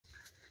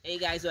Hey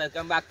guys,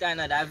 welcome back to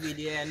another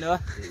video. You know,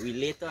 we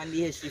late on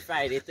the History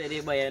Friday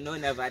today, but you know,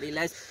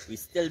 nevertheless, we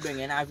still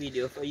bringing our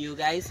video for you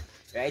guys.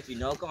 Right? We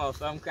now come out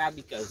from crab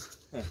because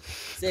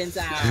since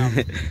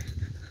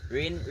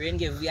rain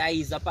give we a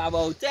ease up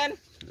about 10.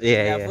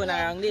 Yeah.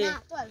 Around there.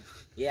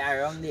 Yeah,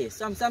 around there.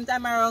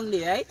 Sometime around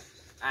there, right?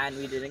 And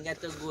we didn't get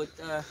to go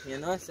to, you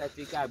know, set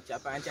we crab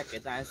chop and check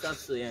it and stuff.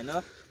 So you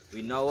know,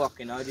 we now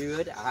walking out the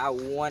road. I have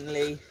one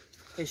lay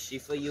history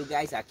for you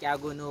guys. I can't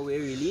go nowhere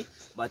really,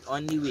 but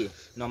on the way,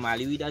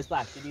 normally we just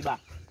pass to the back.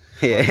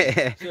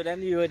 Yeah. Show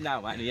them the road now,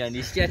 man. We're on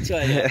the stretch,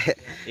 all yeah.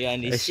 We're on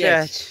the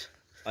stretch.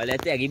 Oh,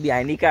 let's take it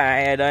behind the car.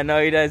 I don't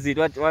know who does it.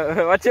 What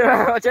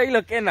are you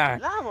looking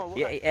at?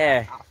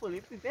 Yeah.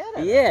 Fully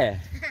prepared. Yeah.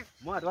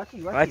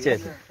 Watch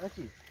it.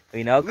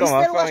 We now come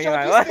up from you,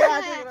 man.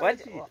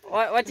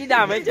 What the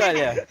damage, all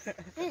yeah?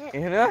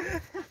 You know?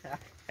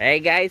 Hey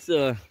guys,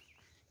 so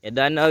you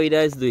don't know how he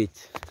does do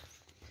it.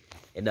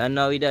 You don't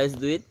know how he does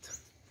do it.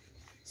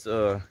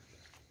 So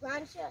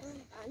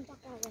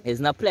it's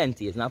not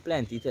plenty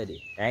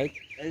today, right?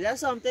 It's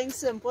just something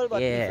simple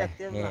but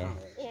effective. Yeah.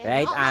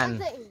 Right?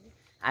 And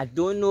I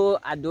don't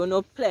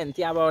know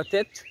plenty about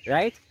it,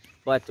 right?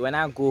 But when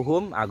I go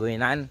home, I go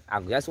in and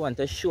I just want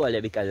to show you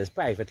because it's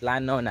private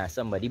land now and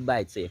somebody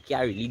buy it, so you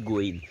can't really go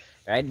in,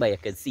 right? But you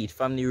can see it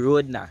from the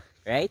road now,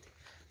 right?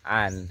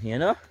 And you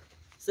know,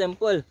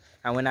 simple.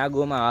 And when I go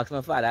home, I ask my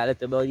father a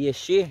little about the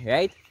history,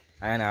 right?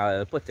 And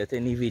I'll put it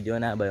in the video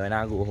now, but when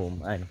I go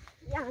home and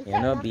you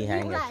know,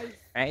 behind it,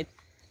 right?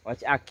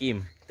 Watch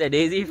Akim.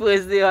 Today's the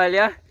first day, all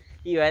yeah.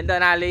 He went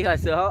on all the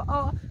hustle.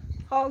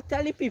 How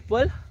tell the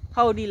people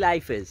how the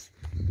life is.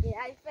 The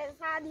life is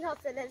hard, the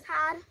hustle is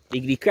hard.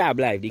 The crab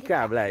life,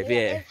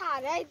 yeah. It's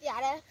hard, right? You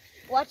gotta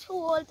watch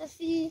hole to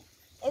see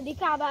if the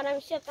crab and them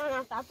shit and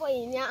after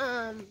putting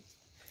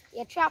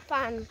your trap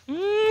and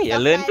you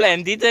learn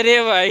plenty today,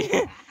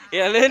 boy.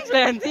 You learn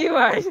plenty,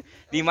 boy.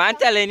 The man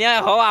telling you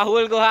how a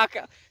hole go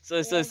hack.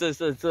 So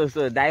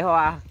that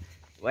how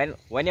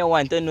when you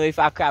want to know if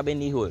a crab in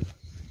the hole,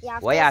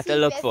 what you have to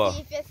look for?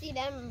 If you see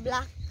them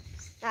black,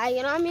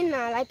 you know what I mean?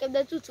 Like if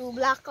the two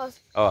black cause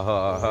you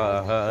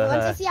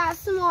want to see a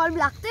small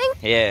black thing,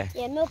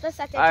 you notice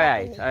that.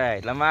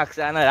 Alright. Let me ask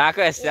you another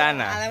question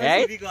now,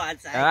 right? Let me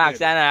ask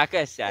you another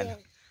question.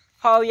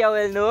 How you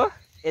will know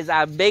is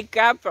a big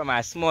crab from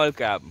a small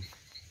crab?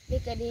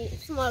 Because the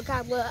small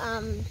crab were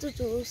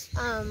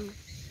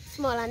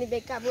small and the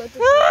big crab were too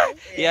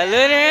You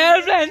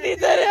learn plenty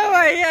today,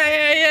 boy.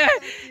 Yeah.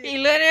 You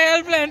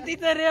learn plenty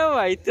today,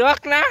 boy.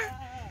 Talk now.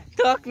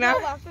 No,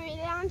 but for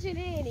really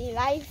today, the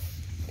life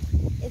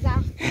is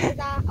a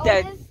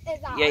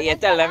you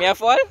tell them you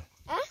fall?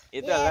 Huh?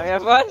 You tell them you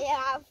fall?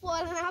 Yeah, I fall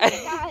and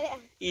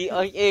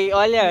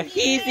Olia,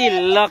 he's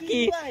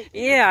lucky.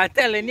 Yeah, I'm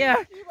telling you.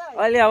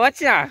 Olia,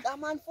 watch ya. That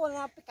man fall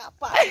and pick up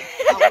one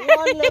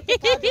little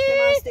pick up the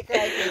stick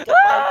right.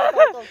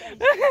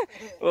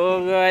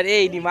 Oh God,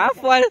 hey, the man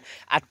fall.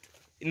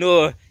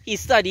 No,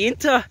 he's studying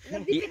too.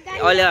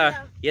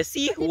 Olia, you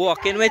see,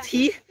 walking with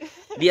he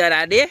the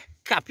other day,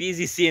 Cappy is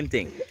the same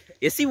thing.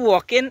 You see,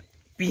 walking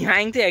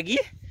behind Teggy,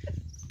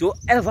 don't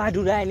ever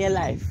do that in your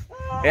life,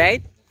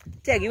 right?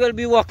 Teggy will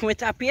be walking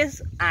with a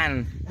pace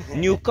and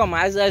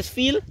newcomers just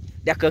feel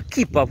they could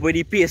keep up with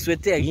the pace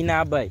with Teggy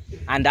now, boy.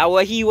 And that's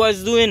what he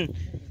was doing,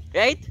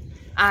 right?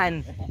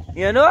 And,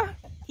 you know,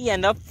 he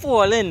ended up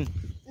falling.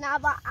 Nah,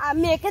 but I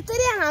make it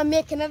today and I'm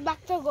making it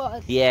back to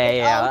God.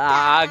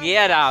 Yeah, I'll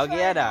get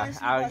her.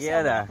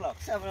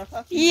 7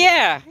 o'clock.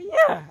 Yeah.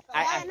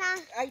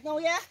 I know,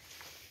 yeah.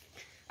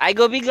 I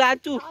go be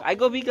glad too. I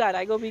go be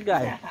glad.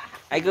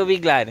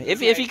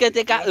 If you can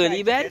take an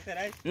early bed,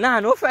 nah,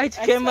 no fried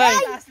chicken, man.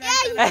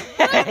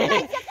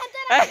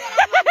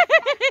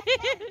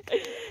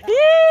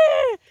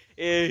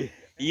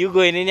 You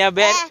going in your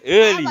bed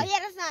early?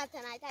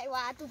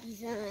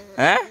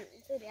 Huh?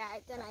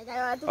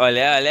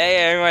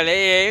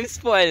 Ole,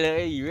 spoiler.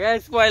 You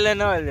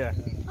spoiling all there.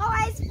 Oh,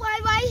 I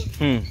spoil,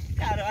 boy.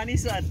 Caro and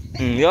his son.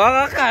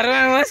 You're Caro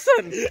and my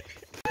son.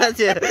 That's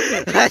it.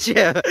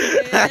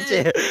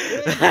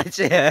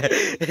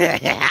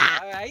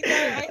 Alright.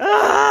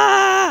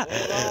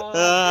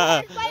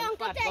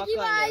 Uncle Teggy,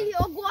 boy.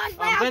 Oh, gosh,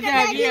 by Uncle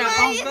Teggy,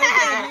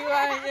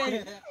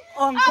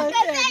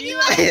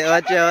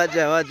 Watch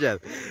out.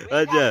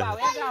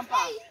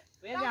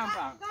 Where's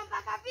Grandpa?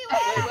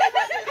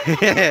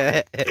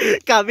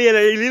 Kami là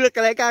đi lướt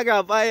cái cá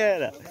gặp phải.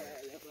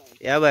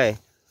 Yeah, boy.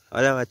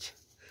 All watch.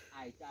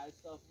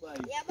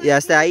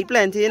 Yes, I eat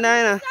plenty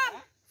now.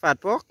 Fat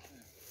pork.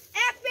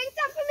 Bring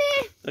some for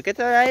me. Look at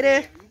her right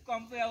there.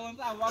 Come now,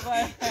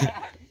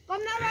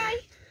 boy.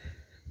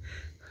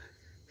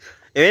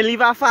 You will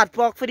leave a fat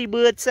pork for the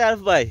bird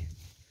self, boy.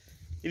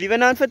 You leave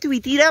it on for to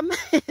eat them.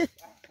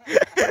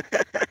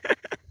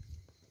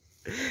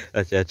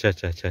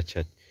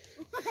 Chat.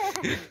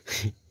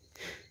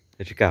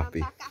 That's your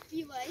copy.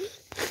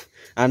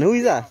 And who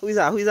is that? Who is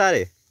that? Who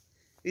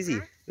is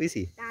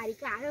he? Daddy,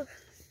 claro.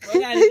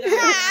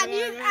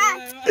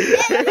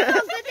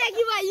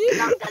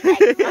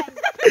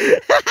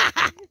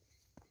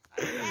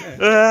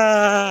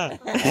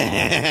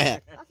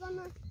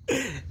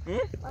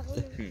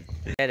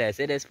 Yeah,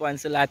 say the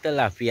sponsor la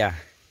tilapia.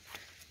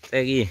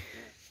 Say,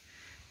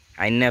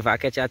 I never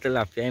catch a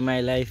tilapia in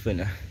my life, you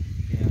know.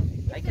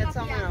 I get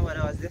someone when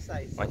I was this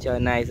size. Watch how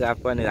nice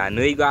happen. I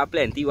know you got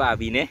plenty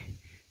wabbing, eh?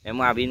 Them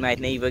wabbing might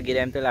not even give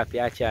them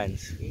tilapia a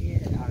chance. Yeah,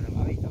 I don't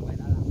know. I chop by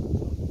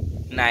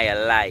that. Nah, you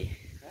lie.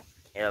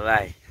 You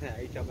lie.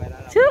 I chop by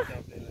that.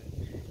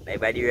 Like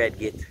by the red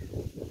gate.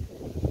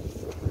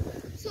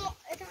 So,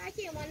 it's a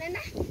came on in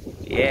there?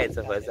 Yeah, it's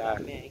a bazaar.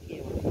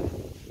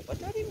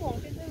 What are the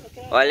mountains?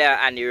 All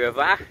and the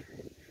river.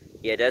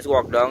 Yeah, just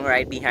walk down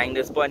right behind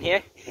the spawn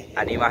here.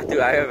 And the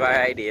Matura river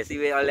right there. See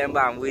where all them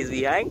bamboo is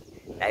behind?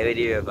 That's where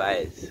the river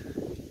is.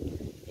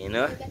 You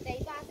know?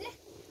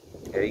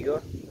 There you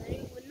go.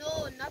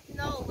 No, not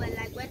now, but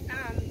like when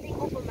they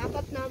open back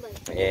up now.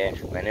 But... Yeah,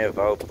 when the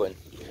river open.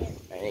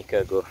 And you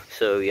can go.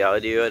 So we are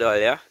on the road all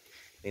here.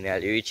 We are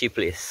the Richie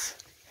place.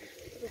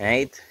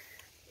 Right?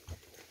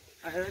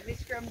 I heard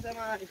these scrums,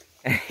 man.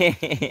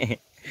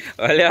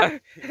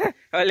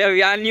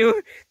 We are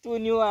new, two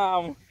new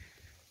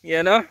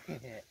you know?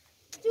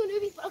 Two new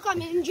people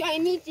come and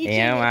join me teaching.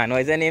 Yeah man,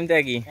 what's the name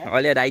Taggy? Huh?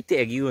 All I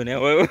tag you, know?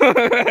 What's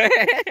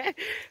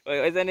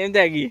the name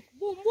Taggy?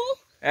 Bumbo.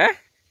 Huh?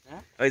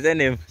 Huh? What's the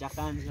name? Jack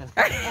Angel.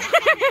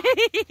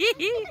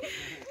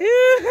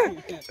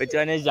 Which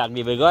one is Jack,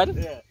 baby God?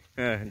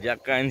 Yeah.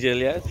 Jack Angel,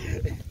 yes.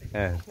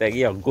 Taggy,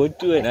 you're good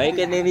too, you know? You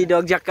can name the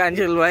dog Jack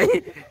Angel, why?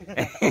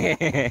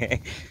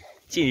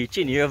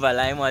 Chini River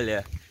Lime all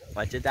there.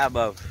 Watch it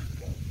above.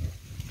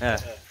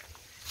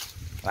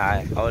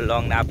 How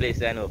long that place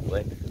then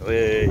open?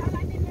 Wait.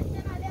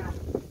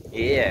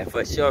 Yeah,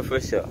 for sure, for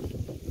sure.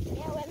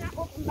 Yeah, when I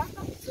open back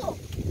up, so.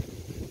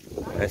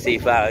 Let's see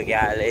if I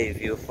get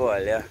if you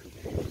fall, yeah.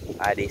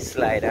 Or the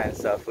slide and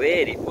stuff.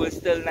 Wait, the pool's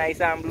still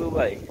nice and blue,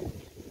 boy.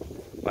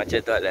 Watch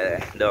it out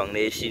there, down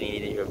there, shiny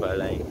the river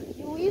line.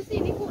 You see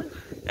the pool?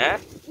 Huh?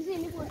 You see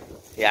the pool?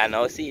 Yeah,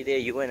 now see it there,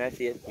 you wanna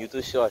see it? You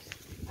too short.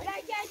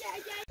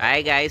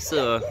 Alright guys,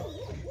 so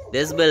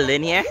this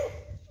building here,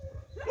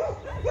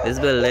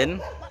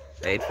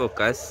 right,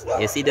 focus.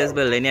 You see this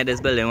building here, this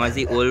building was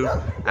the old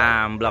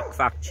block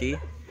factory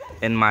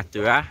in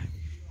Matura,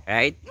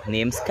 right,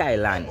 named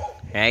Skyland,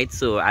 right.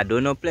 So I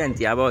don't know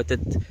plenty about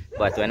it,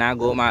 but when I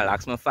go, I'll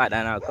ask my father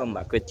and I'll come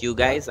back with you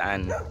guys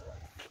and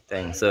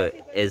things. So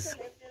it's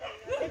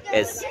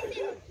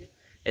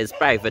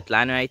private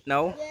land right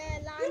now,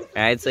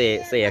 right, so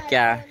you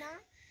can't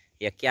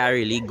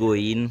really go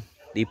in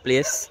the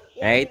place,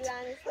 right,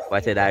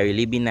 but it'd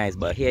really be nice.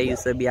 But here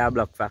used to be a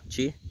block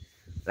factory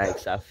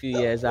like a few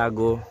years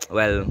ago.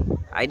 Well,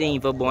 I didn't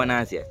even born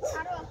as yet,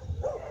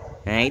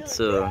 right,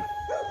 so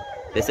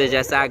this is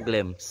just a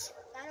glimpse,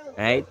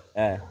 right.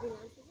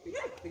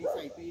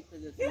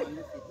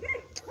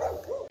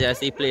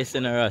 Just the place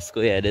in Orozco.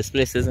 Yeah, this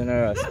place is in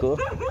Orozco,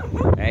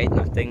 right,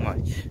 nothing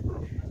much,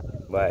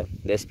 but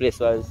this place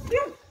was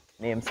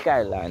named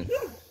Skyland.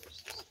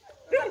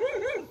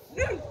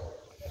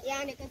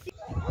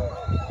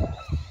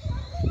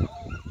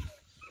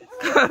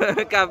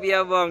 Copy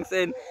a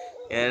bouncing,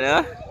 you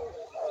know.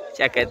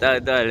 Check it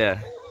out all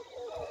here.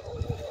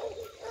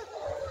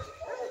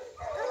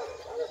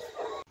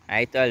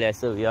 I told you,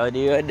 so we are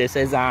the road. This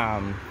is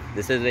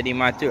where the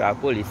Matura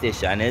police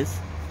station is.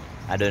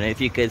 I don't know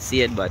if you could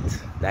see it, but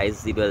that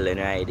is the building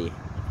right there.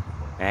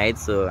 Right,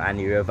 so and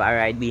the river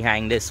right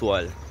behind this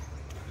wall.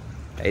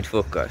 Right,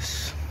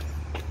 focus.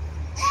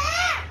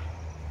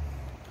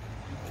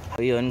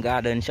 We own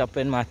garden shop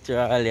in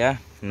Matura earlier.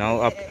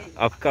 Now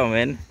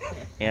upcoming,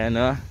 you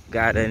know,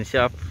 garden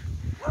shop.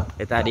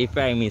 It's at the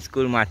primary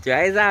school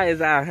Matura.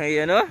 Is a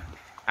you know,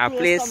 a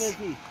place.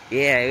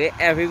 Yeah, where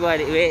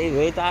everybody,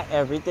 where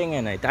everything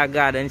in it. It's a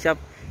garden shop.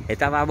 It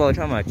have about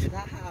how much?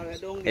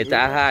 It's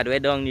a hardware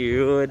down the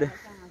road.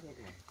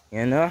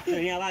 You know? A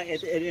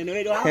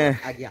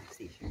gas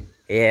station.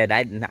 Yeah,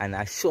 that and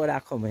I sure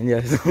that coming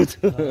there soon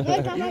too.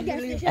 A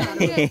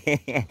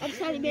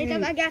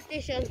gas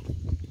station.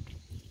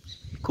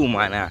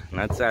 Kumana,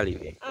 not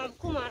Salive.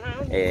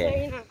 Kumana.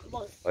 Yeah.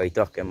 Are you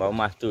talking about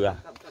Matura?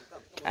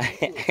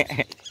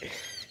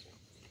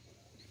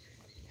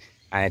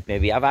 And it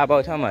maybe have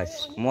about how much?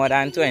 More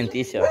than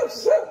 20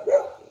 shops.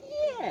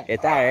 Yeah.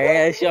 It's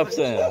a real shop,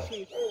 son.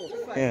 3,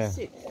 4, 5, Yeah.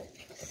 6,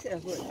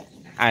 7.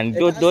 And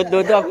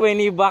don't talk when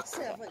you back.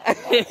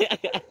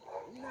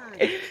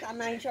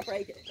 9 shop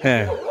right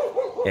there.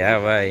 Yeah,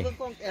 boy.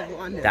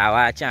 That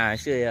was a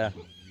chance, yeah.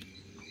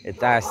 It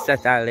has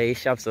satellite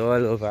shops all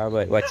over,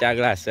 but watch your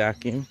glass,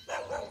 Hakim.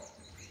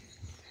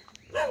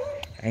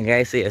 And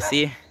guys, so you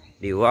see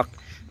the work.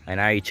 And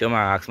I reach home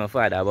and ask my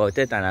father about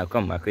it, and I'll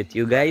come back with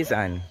you guys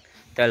and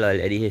tell all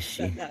the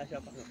history.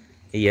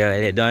 Yeah,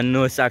 they don't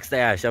know socks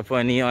tire shop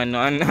on the on.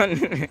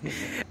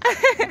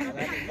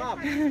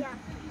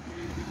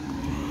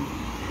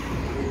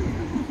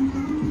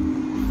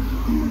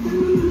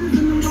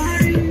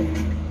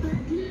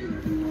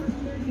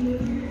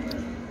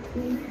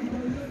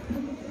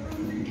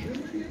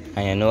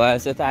 And you know what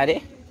else it's there?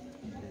 You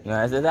know what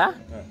else it's there?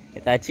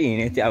 It's a chain,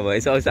 it's a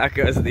voice house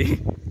across the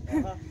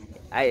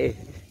I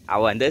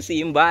want to see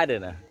him bad, you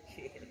know.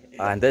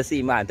 I want to see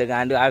him, man. To go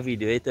and do a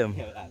video with him.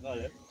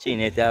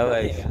 Chinita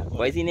boys.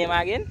 What's his name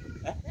again?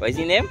 What's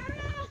his name?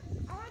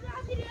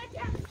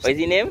 What's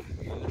his name?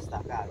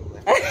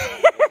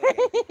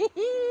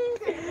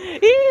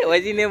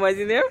 What's his name? What's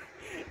his name?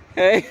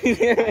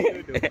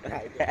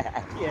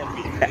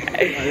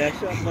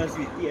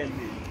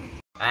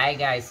 Alright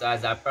guys, so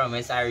as I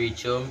promised I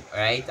reach home,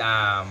 right?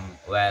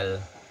 Well,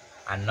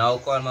 I now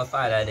call my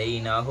father, they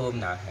in our home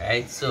now,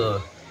 right?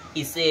 So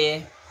he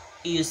say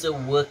he used to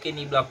work in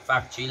the block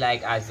factory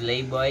like as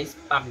lay boys,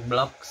 pack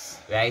blocks,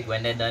 right?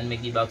 When they done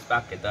make the blocks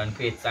pack it on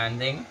crates and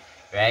thing,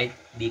 right?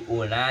 The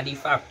owner of the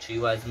factory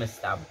was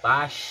Mr.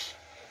 Bash,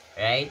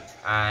 right?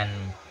 And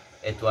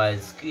it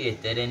was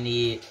created in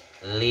the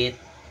late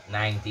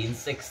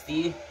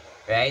 1960,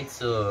 right?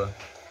 So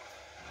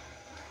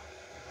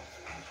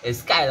it's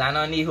Skyland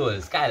on the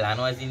whole. Skyland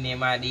was the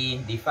name of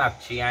the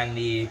factory and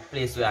the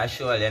place where I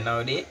show you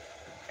nowadays,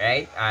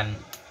 right? And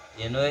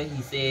you know,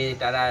 he said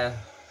that a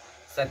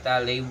set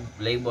of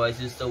lay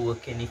boys used to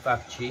work in the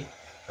factory,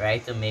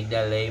 right, to make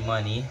their lay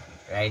money,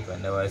 right,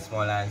 when they were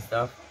small and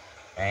stuff,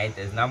 right?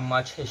 There's not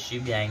much history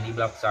behind the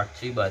block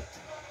factory, but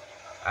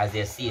as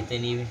you see it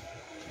in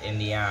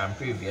the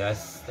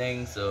previous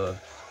thing. So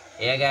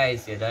yeah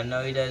guys, you don't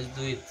know he does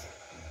do it.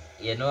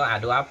 You know, I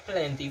do have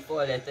plenty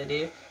for you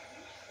today.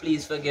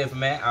 Please forgive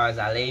me, I was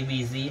a little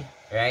busy,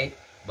 right?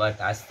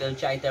 But I still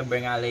try to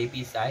bring a little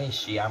piece of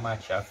history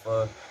amateur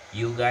for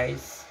you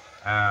guys.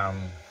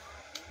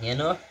 You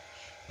know,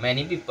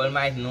 many people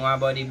might know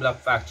about the block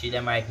factory, they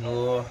might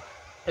know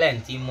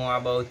plenty more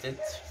about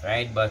it,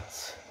 right?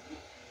 But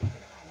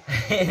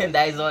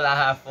that is all I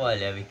have for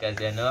you, because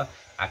you know,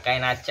 I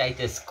kind of try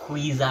to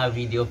squeeze a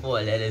video for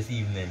you this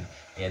evening.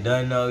 You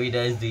don't know we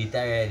just do it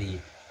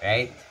already,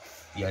 right?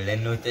 You only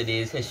know today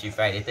is History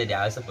Friday. Today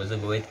I was supposed to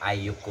go with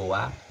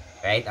Ayukoa,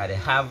 right? I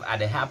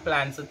have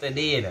plans for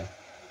today, you know,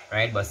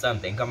 right? But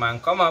something come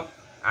up,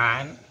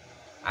 and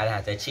I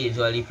had to change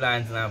all the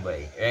plans now,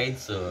 boy, right?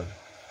 So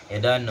you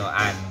don't know.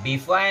 And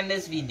before I end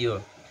this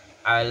video,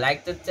 I would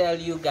like to tell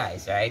you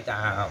guys, right?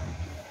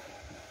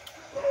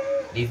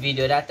 The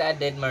video that I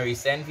did, my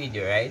recent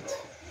video, right?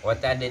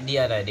 What I did the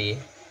other day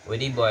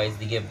with the boys,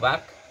 the give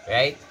back,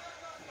 right?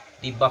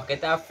 The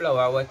bucket of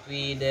flour, what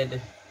we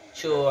did.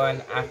 Cho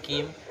and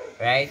Akim,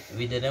 right?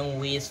 We didn't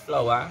waste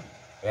flour,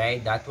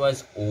 right? That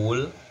was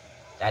old.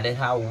 That is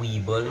how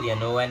weeble, you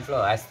know, when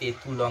flour stayed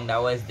too long, that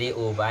was day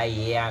over a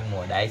year and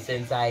more. That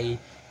since I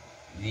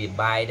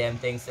buy them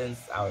things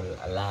since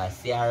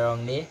last year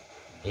around there.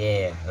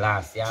 Yeah,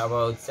 last year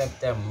about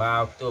September,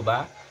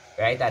 October,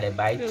 right? I did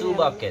buy 2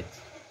 buckets,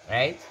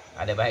 right?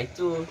 I did buy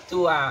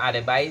I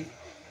did buy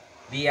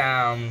the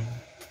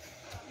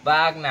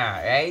bag now,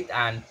 right,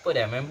 and put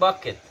them in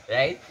bucket,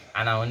 right,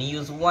 and I only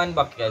use 1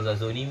 bucket because it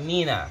was only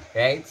me now,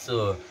 right?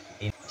 So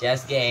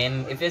just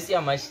getting, if you see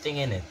how much thing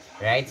in it,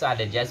 right, so I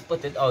did just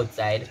put it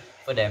outside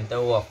for them to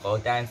walk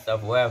out and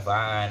stuff, wherever,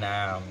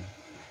 and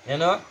you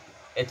know,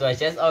 it was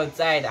just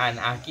outside, and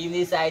Akim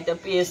decided to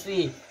pay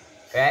me,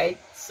 right?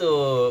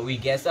 So we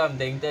get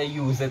something to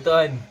use it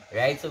on,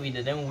 right? So we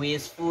didn't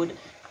waste food.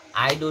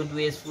 I don't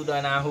waste food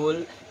on a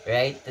whole,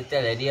 right, to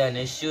tell you the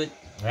honest truth,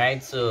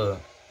 right? So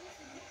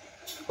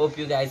hope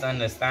you guys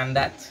understand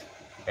that,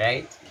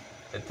 right?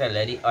 To tell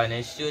you the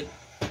honest truth,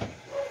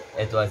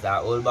 it was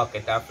our old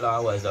bucket of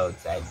flour was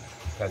outside,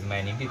 because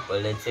many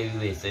people did say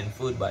we wasting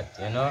food, but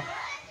you know,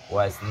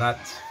 was not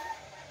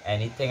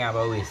anything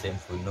about wasting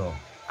food. No,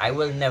 I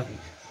will never.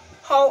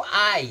 How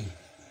I,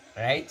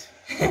 right?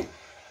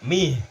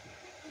 Me,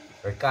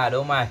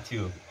 Ricardo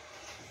Matthew,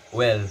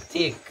 will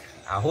take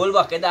a whole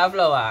bucket of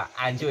flour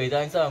and throw it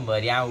on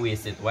somebody and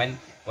waste it when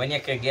you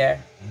can get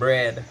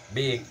bread,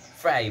 bake,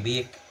 fry,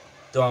 bake,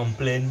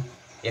 dumpling,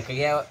 you can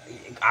get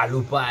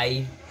aloo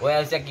pie, what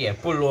else you can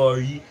get?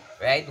 Pulori,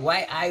 right?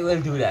 Why I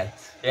will do that,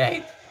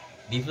 right?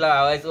 The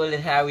flour was only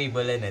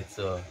havable in it,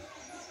 so,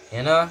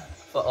 you know,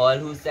 for all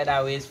who said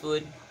I waste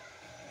food,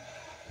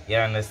 you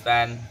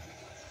understand,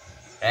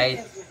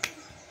 right?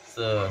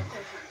 So,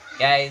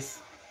 guys,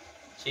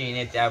 tune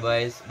it, yeah,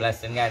 boys.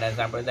 Blessing, guidance,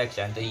 and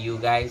protection to you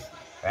guys,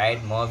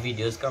 right? More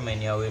videos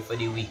coming your way for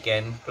the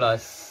weekend,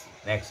 plus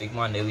next week,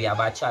 Monday, we have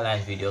a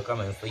challenge video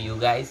coming for you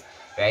guys.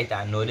 Right,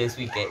 I know this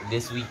week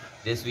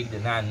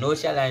did not no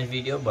challenge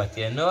video, but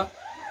you know,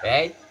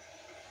 right,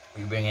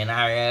 we bring in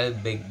a real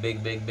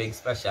big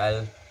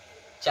special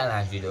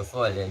challenge video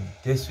for you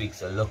this week.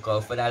 So look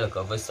out for that. Look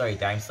out for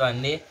Storytime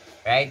Sunday,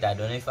 right? I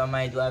don't know if I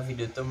might do a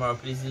video tomorrow,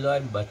 please the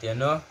Lord, but you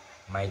know,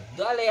 might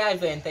do a little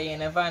adventure, you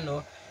never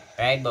know,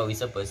 right? But we're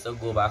supposed to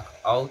go back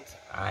out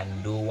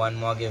and do 1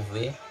 more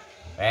giveaway,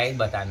 right?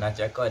 But I'm not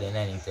recording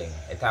anything.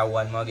 It's a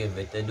 1 more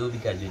giveaway to do,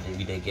 because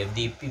we did give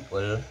the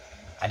people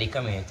at the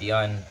community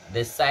on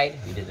this side.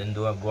 We didn't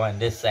go on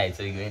this side,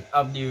 so we're going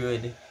up the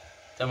road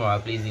tomorrow,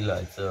 please the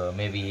Lord. So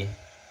maybe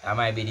that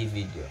might be the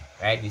video,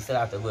 right? We still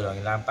have to go down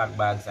and pack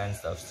bags and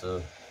stuff.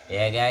 So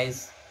yeah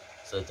guys,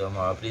 so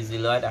tomorrow, please the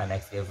Lord, our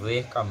next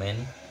giveaway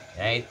coming,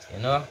 right?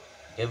 You know,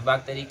 give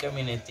back to the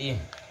community,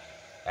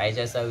 right?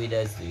 Just how we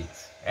just do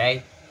it,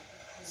 right?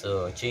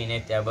 So chain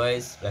it there,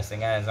 boys. Blessing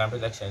guys and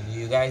protection to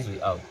you guys.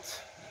 We out.